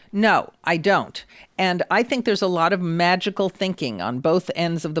No, I don't. And I think there's a lot of magical thinking on both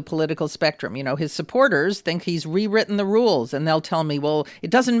ends of the political spectrum. You know, his supporters think he's rewritten the rules, and they'll tell me, well, it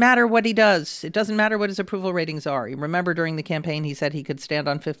doesn't matter what he does. It doesn't matter what his approval ratings are. You remember during the campaign, he said he could stand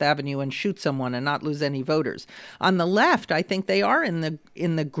on Fifth Avenue and shoot someone and not lose any voters. On the left, I think they are in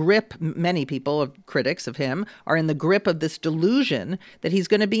the grip, many people, critics of him, are in the grip of this delusion that he's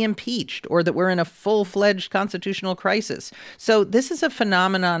going to be impeached or that we're in a full-fledged constitutional crisis. So this is a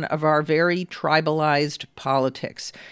phenomenon of our very tribalized politics.